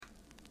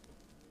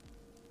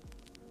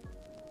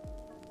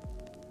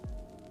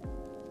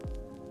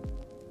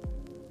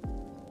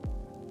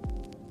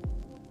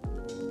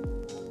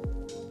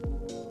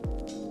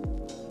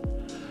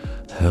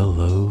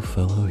Hello,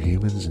 fellow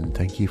humans, and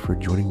thank you for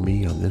joining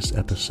me on this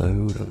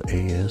episode of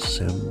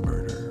ASM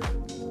Murder,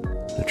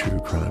 the true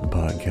crime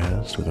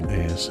podcast with an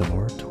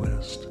ASMR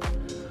twist.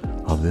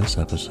 On this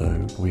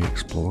episode, we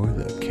explore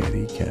the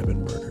Keddie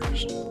cabin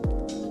murders.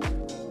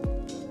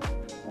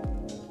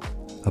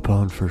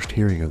 Upon first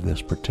hearing of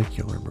this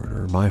particular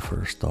murder, my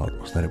first thought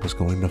was that it was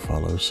going to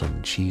follow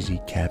some cheesy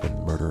cabin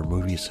murder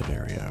movie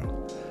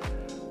scenario.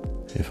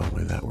 If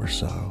only that were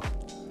so.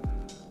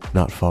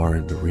 Not far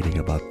into reading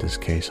about this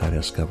case, I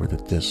discovered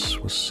that this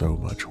was so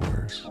much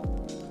worse.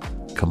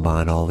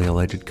 Combine all the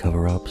alleged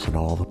cover-ups and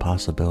all the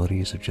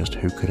possibilities of just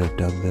who could have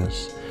done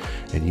this,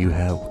 and you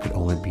have what could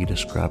only be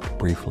described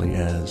briefly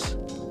as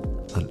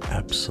an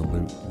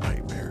absolute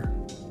nightmare.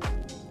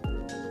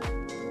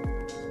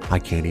 I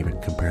can't even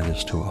compare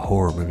this to a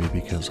horror movie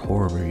because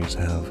horror movies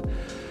have,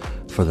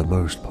 for the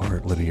most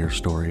part, linear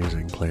stories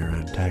and clear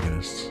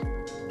antagonists.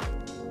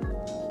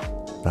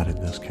 Not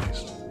in this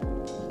case.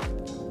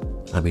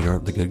 I mean,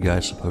 aren't the good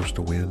guys supposed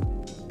to win?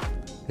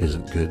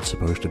 Isn't good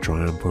supposed to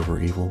triumph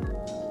over evil?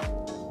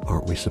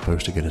 Aren't we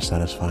supposed to get a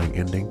satisfying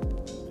ending?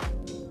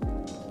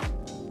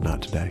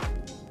 Not today.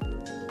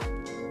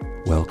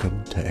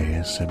 Welcome to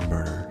ASM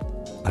Murder,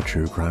 a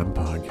true crime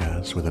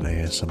podcast with an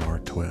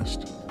ASMR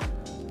twist.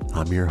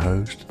 I'm your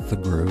host, The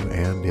Groove,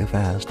 and if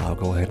asked, I'll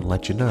go ahead and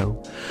let you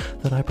know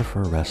that I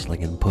prefer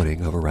wrestling and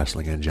pudding over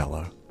wrestling and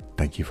jello.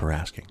 Thank you for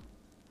asking.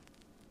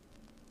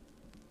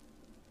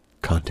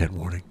 Content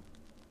warning.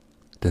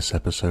 This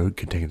episode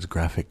contains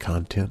graphic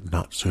content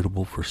not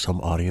suitable for some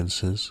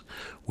audiences,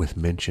 with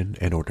mention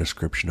and or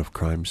description of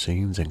crime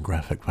scenes and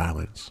graphic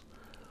violence.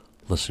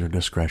 Listener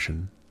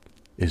discretion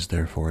is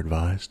therefore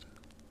advised.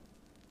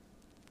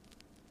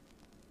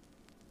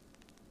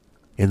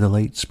 In the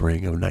late spring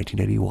of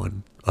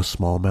 1981, a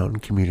small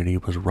mountain community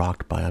was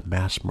rocked by a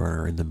mass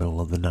murder in the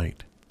middle of the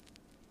night.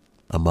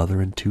 A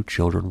mother and two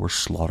children were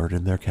slaughtered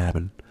in their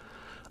cabin.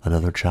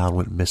 Another child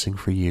went missing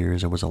for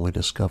years and was only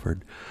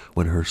discovered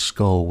when her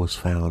skull was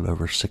found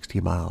over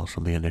 60 miles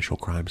from the initial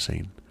crime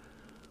scene.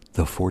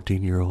 The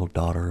 14-year-old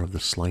daughter of the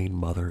slain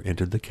mother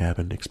entered the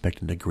cabin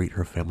expecting to greet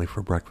her family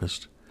for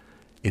breakfast.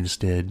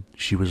 Instead,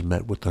 she was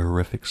met with the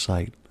horrific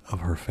sight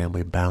of her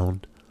family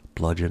bound,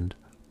 bludgeoned,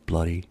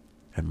 bloody,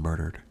 and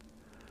murdered.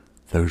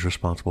 Those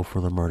responsible for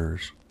the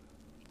murders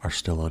are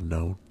still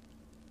unknown.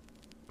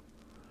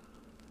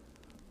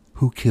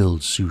 Who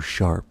killed Sue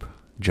Sharp,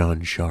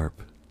 John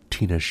Sharp,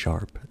 Tina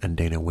Sharp, and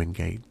Dana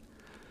Wingate?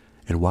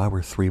 And why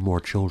were three more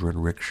children,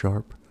 Rick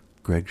Sharp,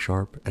 Greg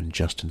Sharp, and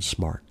Justin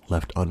Smart,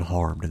 left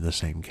unharmed in the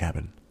same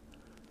cabin?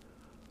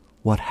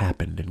 What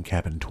happened in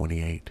cabin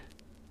 28?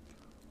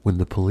 When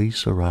the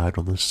police arrived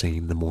on the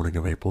scene the morning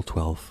of April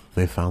 12th,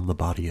 they found the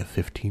body of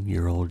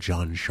 15-year-old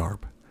John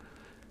Sharp.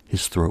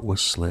 His throat was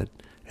slit,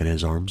 and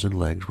his arms and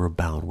legs were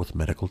bound with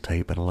medical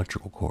tape and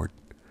electrical cord.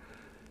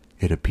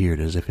 It appeared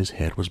as if his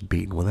head was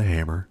beaten with a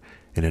hammer,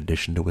 in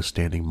addition to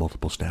withstanding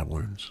multiple stab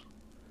wounds.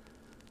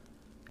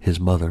 His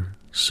mother,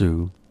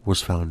 Sue,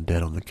 was found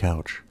dead on the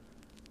couch.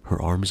 Her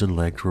arms and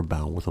legs were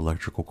bound with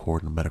electrical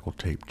cord and medical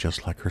tape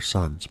just like her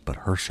son's, but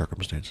her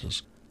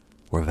circumstances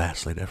were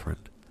vastly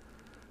different.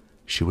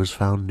 She was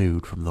found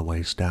nude from the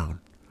waist down.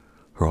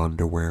 Her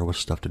underwear was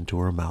stuffed into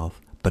her mouth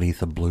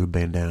beneath a blue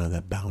bandana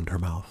that bound her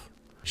mouth.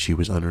 She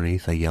was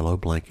underneath a yellow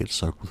blanket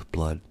soaked with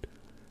blood.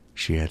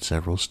 She had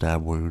several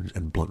stab wounds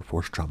and blunt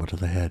force trauma to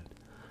the head.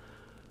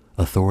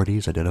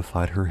 Authorities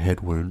identified her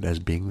head wound as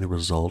being the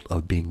result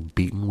of being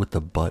beaten with the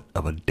butt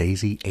of a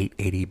Daisy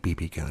 880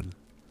 BB gun.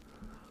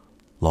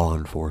 Law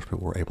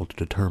enforcement were able to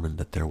determine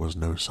that there was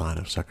no sign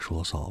of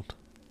sexual assault.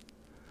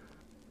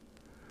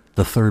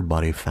 The third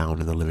body found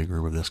in the living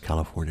room of this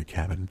California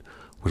cabin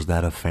was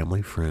that of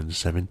family friend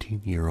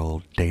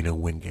 17-year-old Dana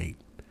Wingate.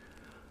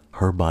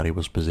 Her body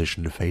was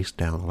positioned face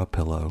down on a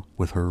pillow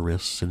with her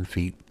wrists and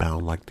feet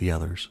bound like the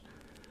others.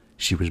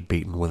 She was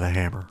beaten with a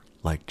hammer,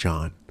 like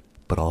John,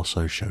 but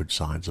also showed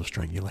signs of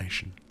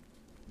strangulation.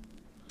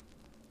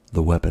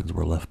 The weapons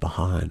were left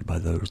behind by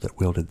those that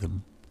wielded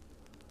them.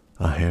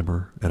 A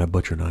hammer and a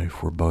butcher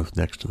knife were both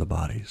next to the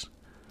bodies.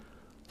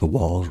 The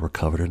walls were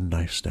covered in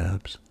knife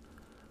stabs.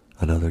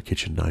 Another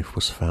kitchen knife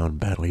was found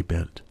badly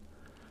bent.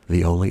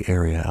 The only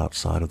area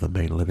outside of the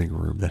main living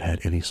room that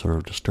had any sort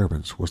of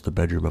disturbance was the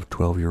bedroom of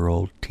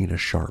 12-year-old Tina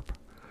Sharp.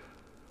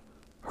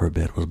 Her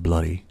bed was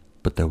bloody,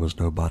 but there was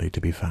no body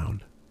to be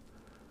found.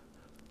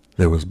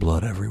 There was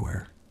blood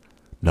everywhere.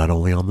 Not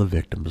only on the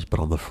victims, but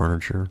on the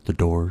furniture, the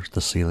doors,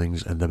 the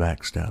ceilings, and the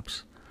back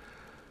steps.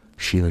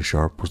 Sheila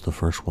Sharp was the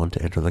first one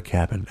to enter the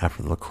cabin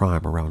after the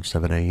crime around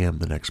 7 a.m.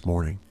 the next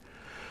morning.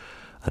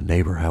 A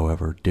neighbor,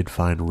 however, did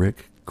find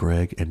Rick,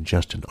 Greg, and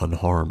Justin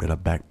unharmed in a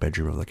back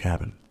bedroom of the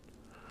cabin.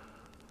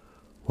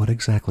 What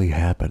exactly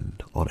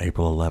happened on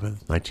April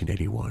 11,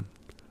 1981?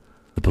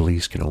 The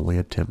police can only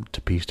attempt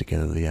to piece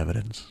together the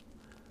evidence.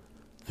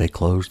 They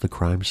closed the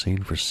crime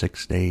scene for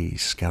 6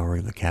 days,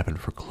 scouring the cabin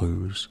for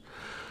clues.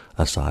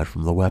 Aside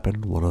from the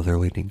weapon, one of their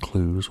leading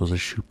clues was a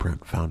shoe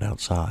print found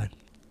outside.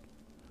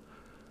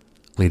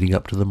 Leading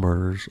up to the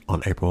murders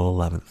on April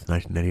 11th,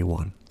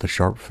 1981, the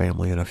Sharp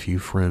family and a few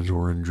friends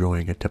were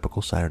enjoying a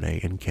typical Saturday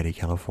in Keddie,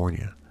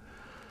 California.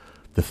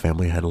 The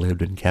family had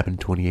lived in Cabin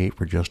 28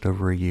 for just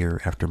over a year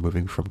after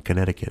moving from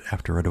Connecticut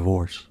after a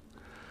divorce.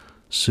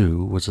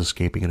 Sue was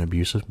escaping an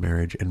abusive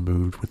marriage and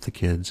moved with the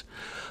kids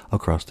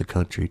across the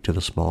country to the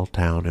small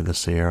town in the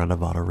Sierra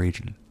Nevada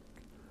region.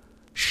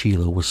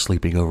 Sheila was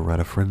sleeping over at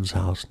a friend's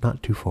house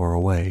not too far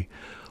away,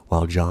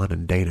 while John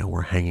and Dana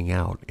were hanging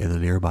out in the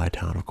nearby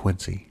town of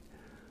Quincy.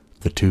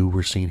 The two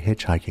were seen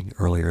hitchhiking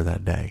earlier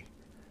that day.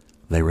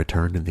 They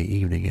returned in the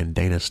evening and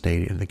Dana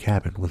stayed in the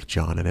cabin with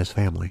John and his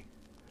family.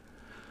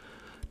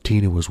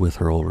 Tina was with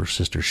her older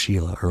sister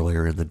Sheila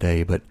earlier in the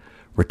day, but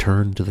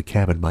returned to the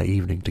cabin by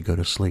evening to go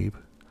to sleep.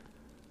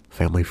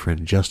 Family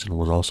friend Justin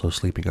was also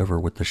sleeping over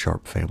with the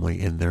Sharp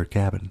family in their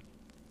cabin.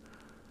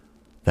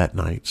 That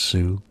night,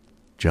 Sue,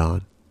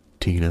 John,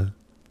 Tina,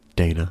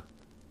 Dana,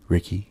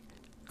 Ricky,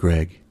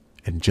 Greg,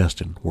 and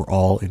Justin were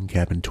all in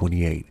Cabin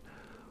 28.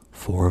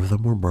 4 of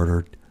them were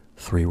murdered,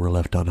 3 were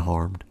left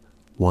unharmed,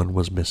 1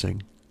 was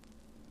missing.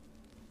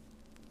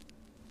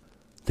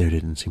 There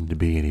didn't seem to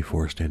be any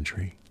forced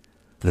entry.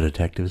 The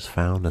detectives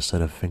found a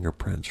set of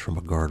fingerprints from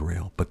a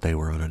guardrail, but they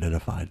were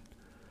unidentified.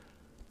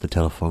 The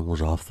telephone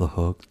was off the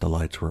hook, the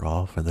lights were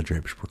off, and the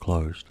drapes were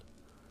closed.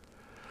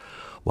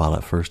 While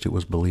at first it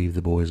was believed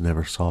the boys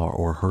never saw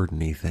or heard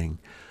anything,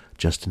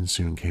 Justin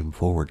soon came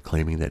forward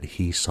claiming that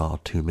he saw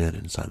 2 men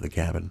inside the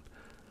cabin.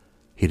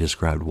 He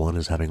described one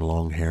as having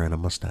long hair and a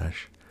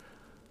mustache.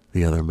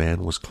 The other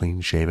man was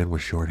clean-shaven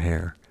with short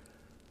hair.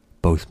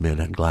 Both men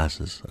had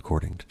glasses,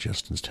 according to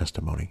Justin's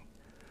testimony.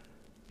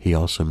 He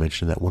also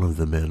mentioned that one of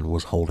the men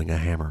was holding a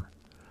hammer.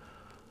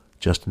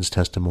 Justin's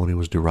testimony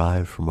was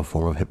derived from a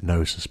form of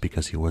hypnosis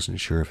because he wasn't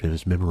sure if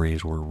his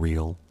memories were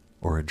real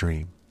or a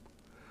dream.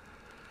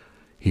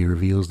 He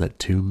reveals that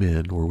 2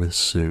 men were with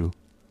Sue.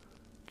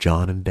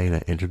 John and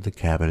Dana entered the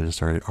cabin and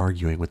started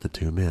arguing with the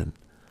 2 men.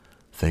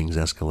 Things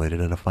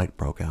escalated and a fight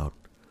broke out.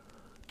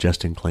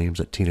 Justin claims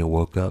that Tina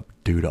woke up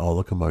due to all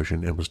the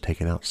commotion and was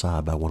taken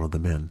outside by one of the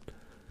men.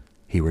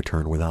 He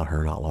returned without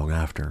her not long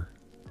after.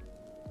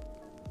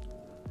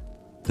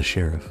 The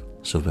sheriff,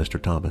 Sylvester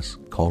Thomas,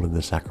 called in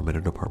the Sacramento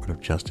Department of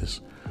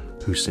Justice,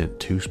 who sent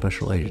 2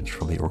 special agents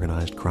from the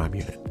Organized Crime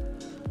Unit.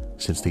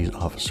 Since these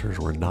officers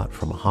were not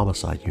from a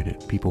homicide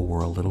unit, people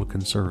were a little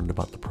concerned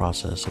about the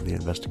process of the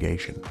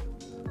investigation.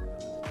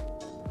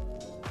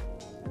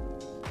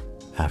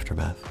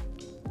 Aftermath.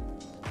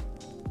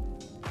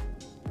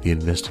 The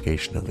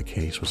investigation of the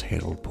case was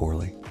handled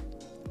poorly.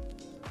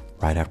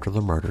 Right after the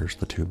murders,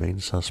 the 2 main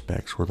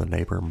suspects were the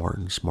neighbor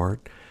Martin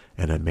Smart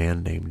and a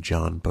man named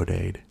John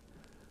Bodade.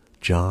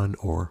 John,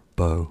 or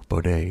Bo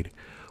Bodade,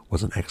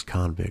 was an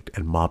ex-convict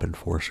and mob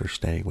enforcer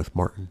staying with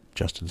Martin,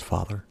 Justin's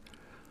father.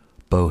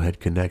 Bo had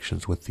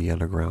connections with the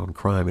underground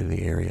crime in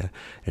the area,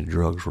 and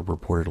drugs were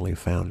reportedly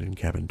found in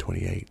Cabin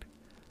 28.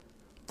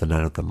 The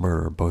night of the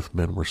murder, both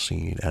men were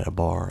seen at a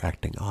bar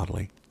acting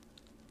oddly.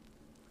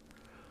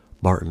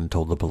 Martin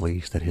told the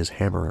police that his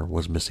hammer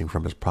was missing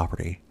from his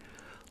property.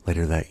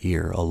 Later that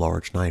year, a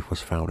large knife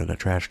was found in a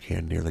trash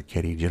can near the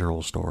Keddie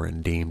General Store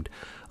and deemed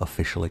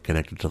officially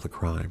connected to the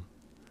crime.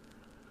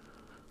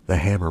 The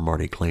hammer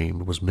Marty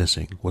claimed was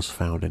missing was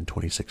found in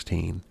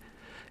 2016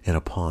 in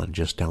a pond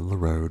just down the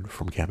road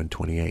from Cabin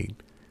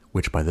 28,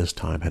 which by this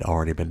time had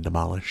already been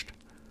demolished.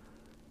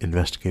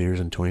 Investigators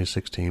in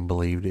 2016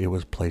 believed it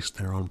was placed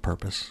there on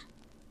purpose.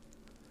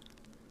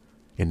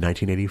 In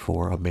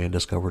 1984, a man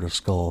discovered a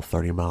skull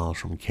 30 miles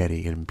from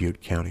Keddie in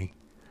Butte County.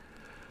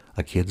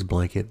 A kid's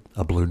blanket,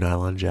 a blue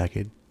nylon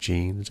jacket,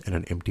 jeans, and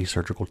an empty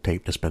surgical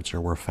tape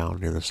dispenser were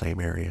found near the same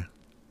area.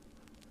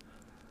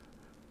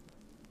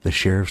 The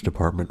sheriff's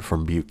department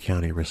from Butte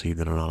County received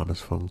an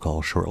anonymous phone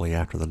call shortly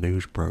after the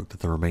news broke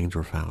that the remains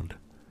were found.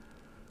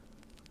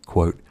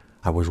 Quote,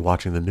 "I was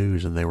watching the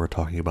news and they were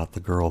talking about the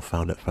girl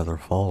found at Feather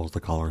Falls," the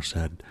caller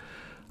said.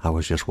 "I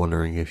was just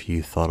wondering if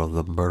you thought of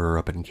the murder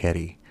up in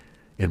Keddie,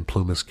 in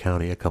Plumas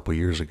County a couple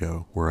years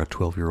ago, where a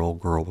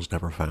 12-year-old girl was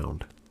never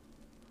found."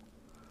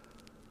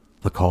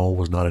 The call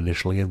was not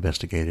initially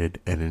investigated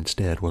and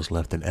instead was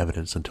left in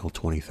evidence until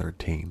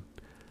 2013.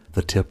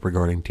 The tip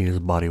regarding Tina's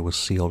body was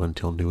sealed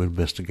until new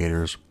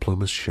investigators,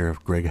 Plumas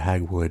Sheriff Greg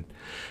Hagwood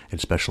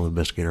and Special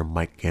Investigator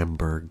Mike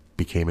Gamberg,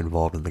 became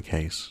involved in the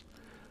case.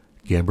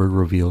 Gamberg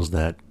reveals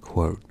that,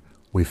 quote,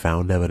 "We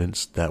found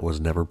evidence that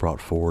was never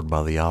brought forward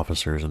by the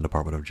officers in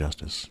Department of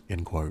Justice,"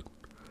 end quote.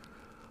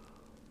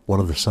 One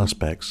of the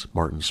suspects,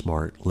 Martin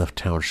Smart, left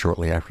town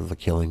shortly after the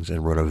killings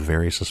and wrote a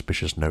very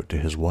suspicious note to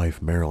his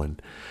wife, Marilyn.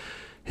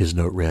 His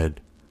note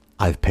read,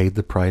 "I've paid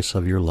the price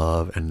of your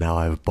love, and now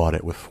I've bought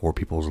it with 4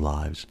 people's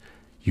lives.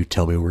 You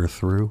tell me we're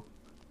through?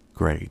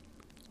 Great.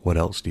 What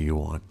else do you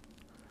want?"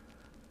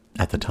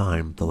 At the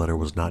time, the letter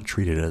was not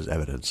treated as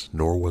evidence,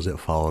 nor was it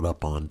followed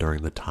up on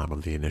during the time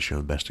of the initial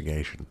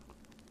investigation.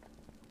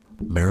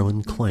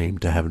 Marilyn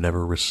claimed to have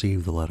never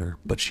received the letter,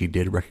 but she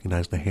did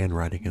recognize the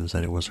handwriting and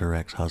said it was her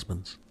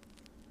ex-husband's.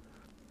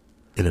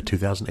 In a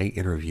 2008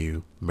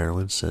 interview,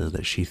 Marilyn says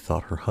that she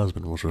thought her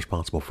husband was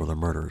responsible for the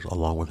murders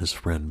along with his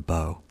friend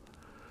Bo.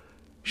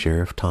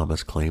 Sheriff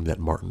Thomas claimed that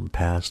Martin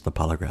passed the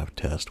polygraph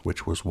test,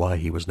 which was why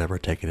he was never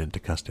taken into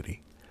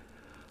custody.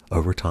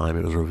 Over time,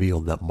 it was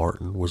revealed that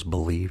Martin was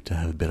believed to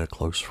have been a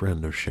close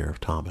friend of Sheriff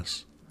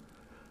Thomas.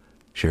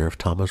 Sheriff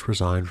Thomas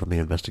resigned from the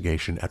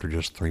investigation after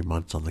just 3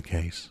 months on the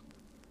case.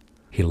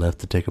 He left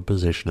to take a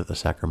position at the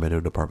Sacramento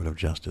Department of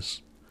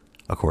Justice.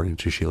 According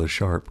to Sheila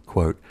Sharp,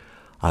 quote,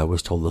 "I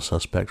was told the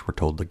suspects were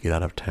told to get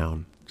out of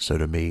town, so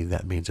to me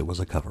that means it was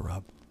a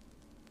cover-up,"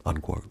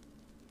 unquote.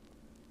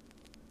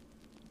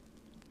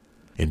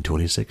 In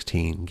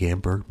 2016,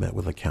 Gamberg met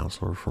with a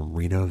counselor from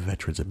Reno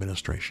Veterans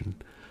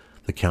Administration.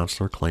 The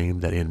counselor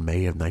claimed that in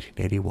May of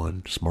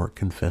 1981, Smart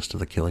confessed to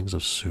the killings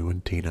of Sue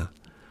and Tina.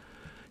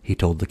 He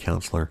told the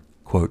counselor,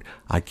 quote,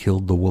 "I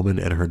killed the woman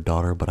and her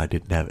daughter, but I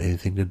didn't have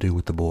anything to do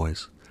with the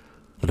boys."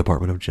 The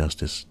Department of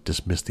Justice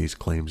dismissed these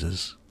claims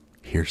as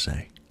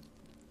hearsay.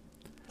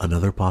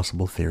 Another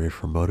possible theory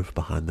for motive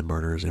behind the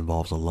murders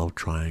involves a love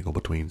triangle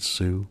between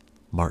Sue,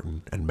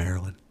 Martin, and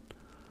Marilyn.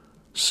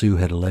 Sue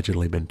had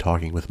allegedly been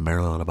talking with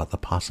Marilyn about the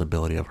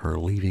possibility of her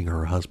leaving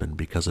her husband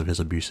because of his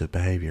abusive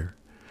behavior.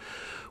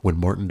 When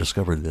Martin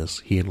discovered this,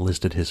 he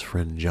enlisted his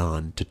friend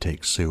John to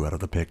take Sue out of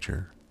the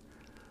picture.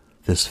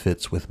 This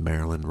fits with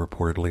Marilyn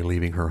reportedly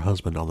leaving her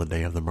husband on the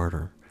day of the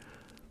murder.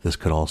 This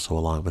could also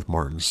align with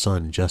Martin's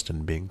son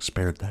Justin being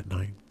spared that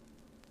night.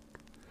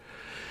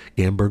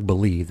 Gamberg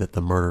believed that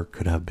the murder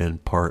could have been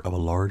part of a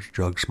large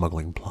drug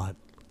smuggling plot.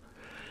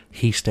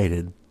 He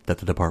stated that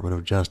the Department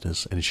of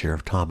Justice and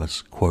Sheriff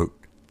Thomas, quote,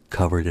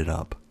 "covered it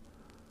up,"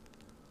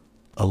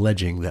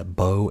 alleging that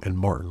Bo and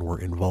Martin were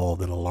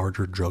involved in a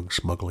larger drug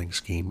smuggling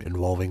scheme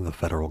involving the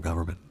federal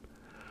government.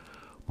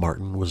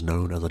 Martin was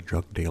known as a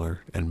drug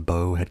dealer, and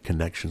Bo had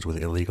connections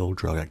with illegal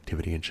drug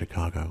activity in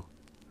Chicago.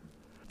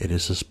 It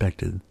is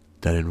suspected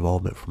that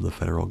involvement from the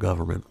federal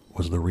government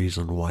was the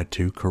reason why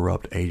 2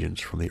 corrupt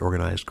agents from the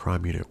organized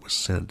crime unit was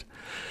sent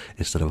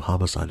instead of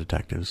homicide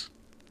detectives.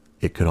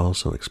 It could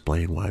also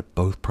explain why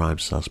both prime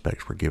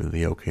suspects were given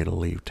the okay to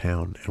leave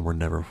town and were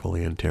never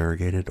fully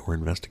interrogated or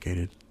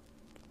investigated.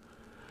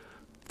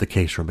 The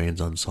case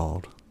remains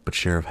unsolved, but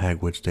Sheriff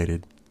Hagwood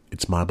stated,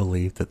 "It's my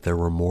belief that there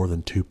were more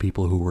than 2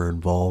 people who were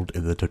involved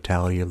in the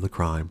totality of the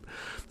crime,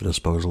 the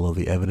disposal of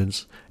the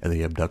evidence, and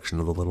the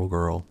abduction of the little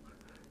girl."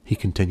 He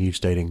continued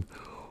stating,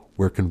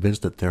 "We're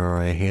convinced that there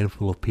are a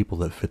handful of people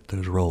that fit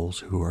those roles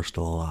who are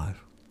still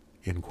alive."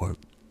 End quote.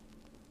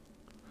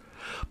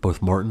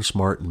 Both Martin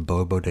Smart and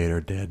Bo Bodade are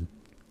dead.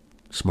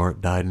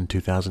 Smart died in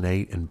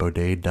 2008 and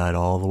Bodade died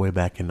all the way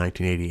back in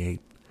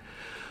 1988.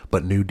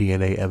 But new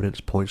DNA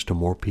evidence points to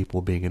more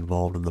people being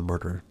involved in the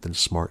murder than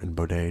Smart and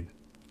Bodade.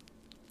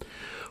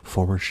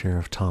 Former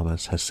Sheriff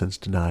Thomas has since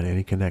denied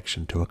any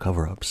connection to a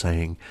cover-up,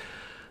 saying,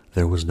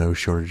 "There was no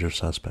shortage of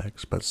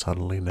suspects, but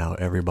suddenly now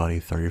everybody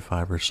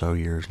 35 or so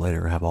years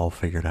later have all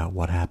figured out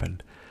what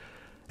happened,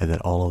 and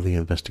that all of the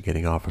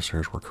investigating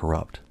officers were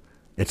corrupt.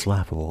 It's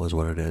laughable is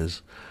what it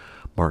is.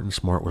 Martin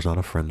Smart was not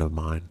a friend of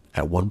mine.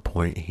 At one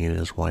point, he and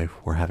his wife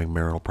were having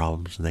marital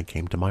problems, and they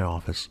came to my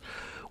office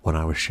when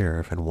I was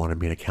sheriff and wanted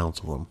me to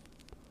counsel them."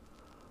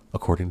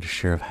 According to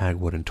Sheriff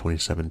Hagwood in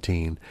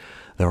 2017,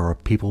 there are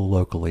people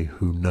locally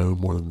who know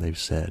more than they've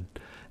said,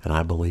 and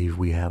I believe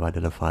we have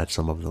identified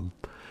some of them,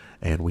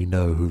 and we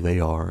know who they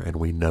are and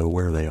we know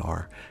where they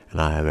are, and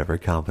I have every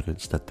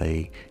confidence that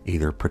they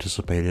either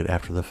participated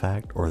after the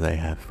fact or they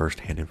have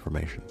first-hand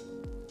information.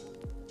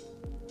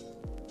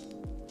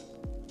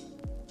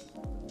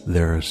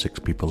 There are 6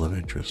 people of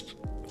interest.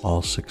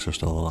 All 6 are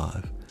still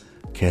alive.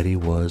 Keddie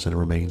was and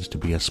remains to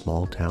be a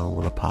small town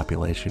with a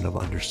population of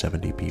under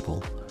 70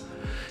 people.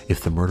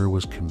 If the murder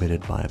was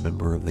committed by a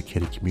member of the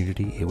Keddie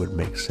community, it would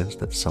make sense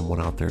that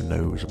someone out there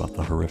knows about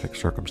the horrific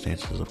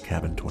circumstances of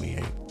Cabin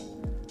 28.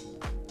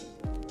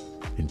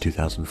 In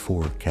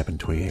 2004, Cabin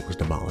 28 was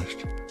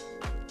demolished.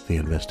 The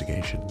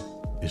investigation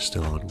is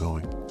still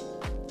ongoing.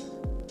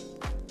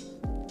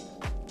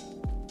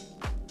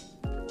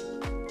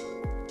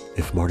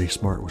 If Marty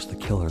Smart was the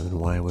killer, then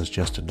why was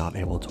Justin not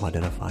able to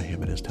identify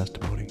him in his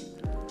testimony?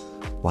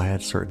 Why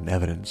had certain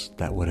evidence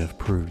that would have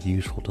proved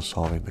useful to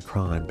solving the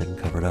crime been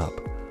covered up?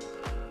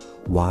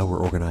 Why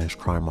were organized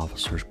crime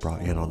officers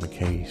brought in on the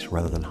case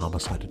rather than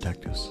homicide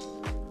detectives?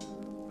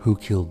 Who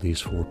killed these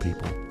 4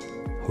 people?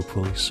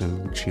 Hopefully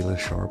soon, Sheila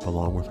Sharp,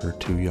 along with her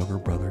 2 younger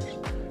brothers,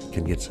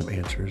 can get some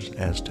answers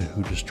as to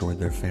who destroyed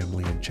their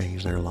family and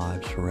changed their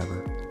lives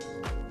forever.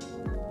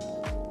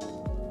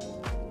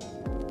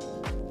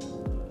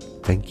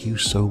 Thank you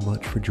so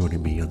much for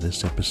joining me on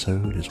this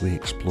episode as we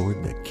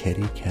explored the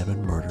Keddie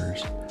Cabin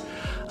murders.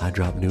 I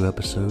drop new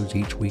episodes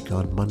each week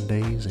on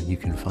Mondays, and you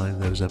can find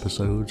those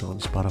episodes on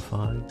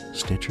Spotify,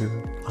 Stitcher,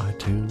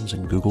 iTunes,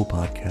 and Google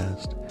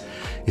Podcast.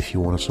 If you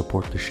want to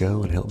support the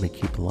show and help me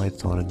keep the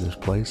lights on in this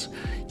place,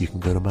 you can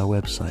go to my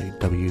website,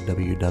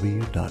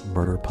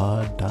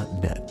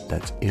 www.murderpod.net.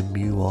 That's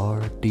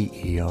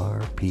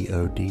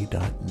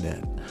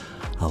MURDERPOD.net.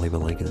 I'll leave a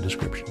link in the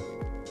description.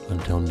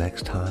 Until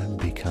next time,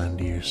 be kind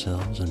to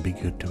yourselves and be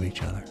good to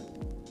each other.